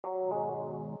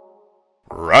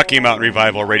Rocky Mountain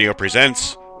Revival Radio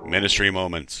presents Ministry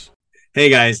Moments. Hey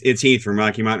guys, it's Heath from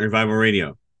Rocky Mountain Revival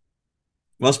Radio.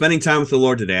 While spending time with the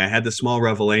Lord today, I had the small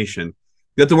revelation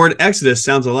that the word Exodus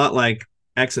sounds a lot like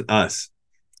exit us.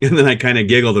 And then I kind of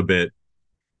giggled a bit.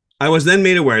 I was then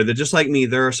made aware that just like me,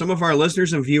 there are some of our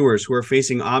listeners and viewers who are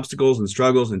facing obstacles and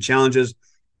struggles and challenges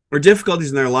or difficulties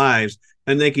in their lives,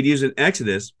 and they could use an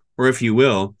exodus, or if you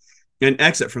will, an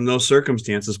exit from those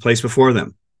circumstances placed before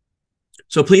them.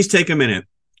 So please take a minute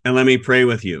and let me pray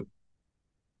with you.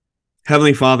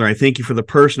 Heavenly Father, I thank you for the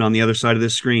person on the other side of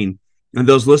this screen and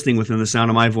those listening within the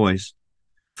sound of my voice.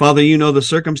 Father, you know the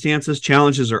circumstances,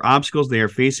 challenges, or obstacles they are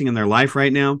facing in their life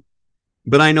right now.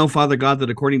 But I know, Father God, that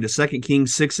according to 2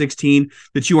 Kings 6:16,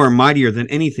 that you are mightier than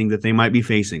anything that they might be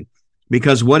facing,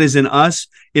 because what is in us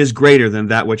is greater than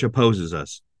that which opposes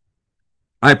us.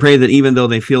 I pray that even though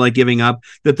they feel like giving up,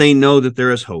 that they know that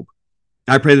there is hope.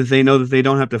 I pray that they know that they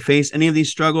don't have to face any of these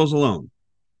struggles alone.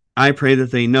 I pray that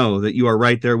they know that you are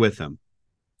right there with them.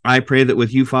 I pray that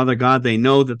with you, Father God, they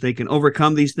know that they can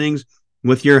overcome these things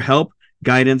with your help,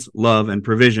 guidance, love, and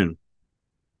provision.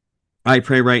 I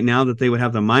pray right now that they would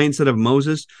have the mindset of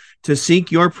Moses to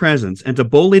seek your presence and to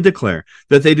boldly declare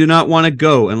that they do not want to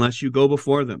go unless you go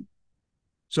before them.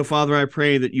 So, Father, I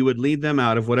pray that you would lead them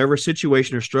out of whatever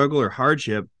situation or struggle or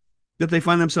hardship that they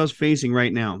find themselves facing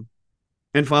right now.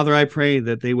 And, Father, I pray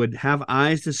that they would have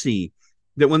eyes to see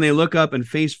that when they look up and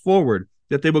face forward,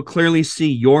 that they will clearly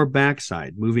see your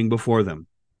backside moving before them.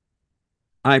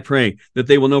 I pray that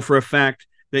they will know for a fact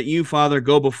that you, Father,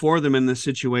 go before them in this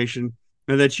situation,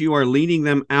 and that you are leading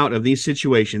them out of these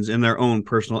situations in their own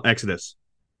personal exodus.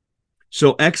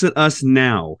 So exit us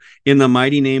now in the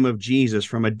mighty name of Jesus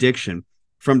from addiction,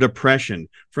 from depression,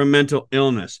 from mental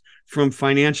illness, from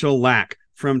financial lack,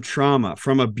 from trauma,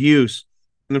 from abuse,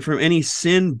 and from any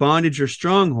sin, bondage, or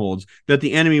strongholds that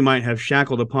the enemy might have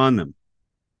shackled upon them.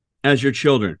 As your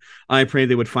children, I pray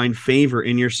they would find favor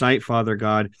in your sight, Father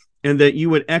God, and that you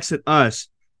would exit us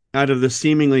out of the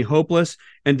seemingly hopeless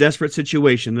and desperate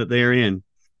situation that they are in,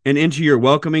 and into your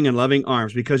welcoming and loving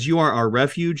arms, because you are our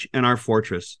refuge and our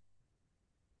fortress.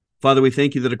 Father, we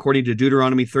thank you that according to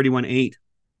Deuteronomy 31:8,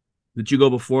 that you go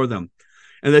before them,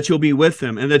 and that you'll be with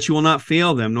them, and that you will not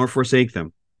fail them nor forsake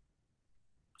them.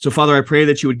 So, Father, I pray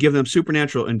that you would give them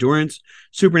supernatural endurance,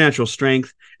 supernatural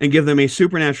strength, and give them a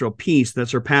supernatural peace that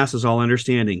surpasses all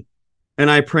understanding. And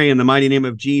I pray in the mighty name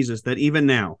of Jesus that even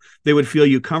now they would feel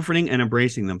you comforting and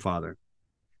embracing them, Father.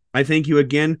 I thank you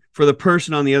again for the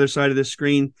person on the other side of this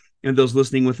screen and those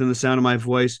listening within the sound of my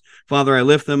voice. Father, I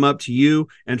lift them up to you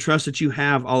and trust that you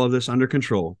have all of this under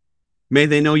control. May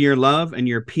they know your love and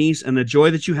your peace and the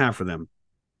joy that you have for them.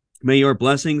 May your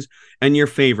blessings and your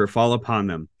favor fall upon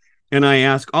them. And I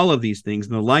ask all of these things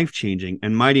in the life-changing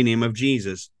and mighty name of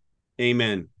Jesus.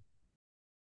 Amen.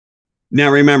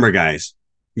 Now remember, guys,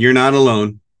 you're not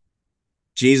alone.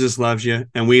 Jesus loves you,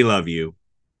 and we love you.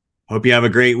 Hope you have a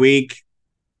great week.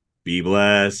 Be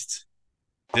blessed.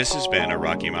 This has been a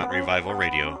Rocky Mountain Revival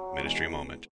Radio Ministry Moment.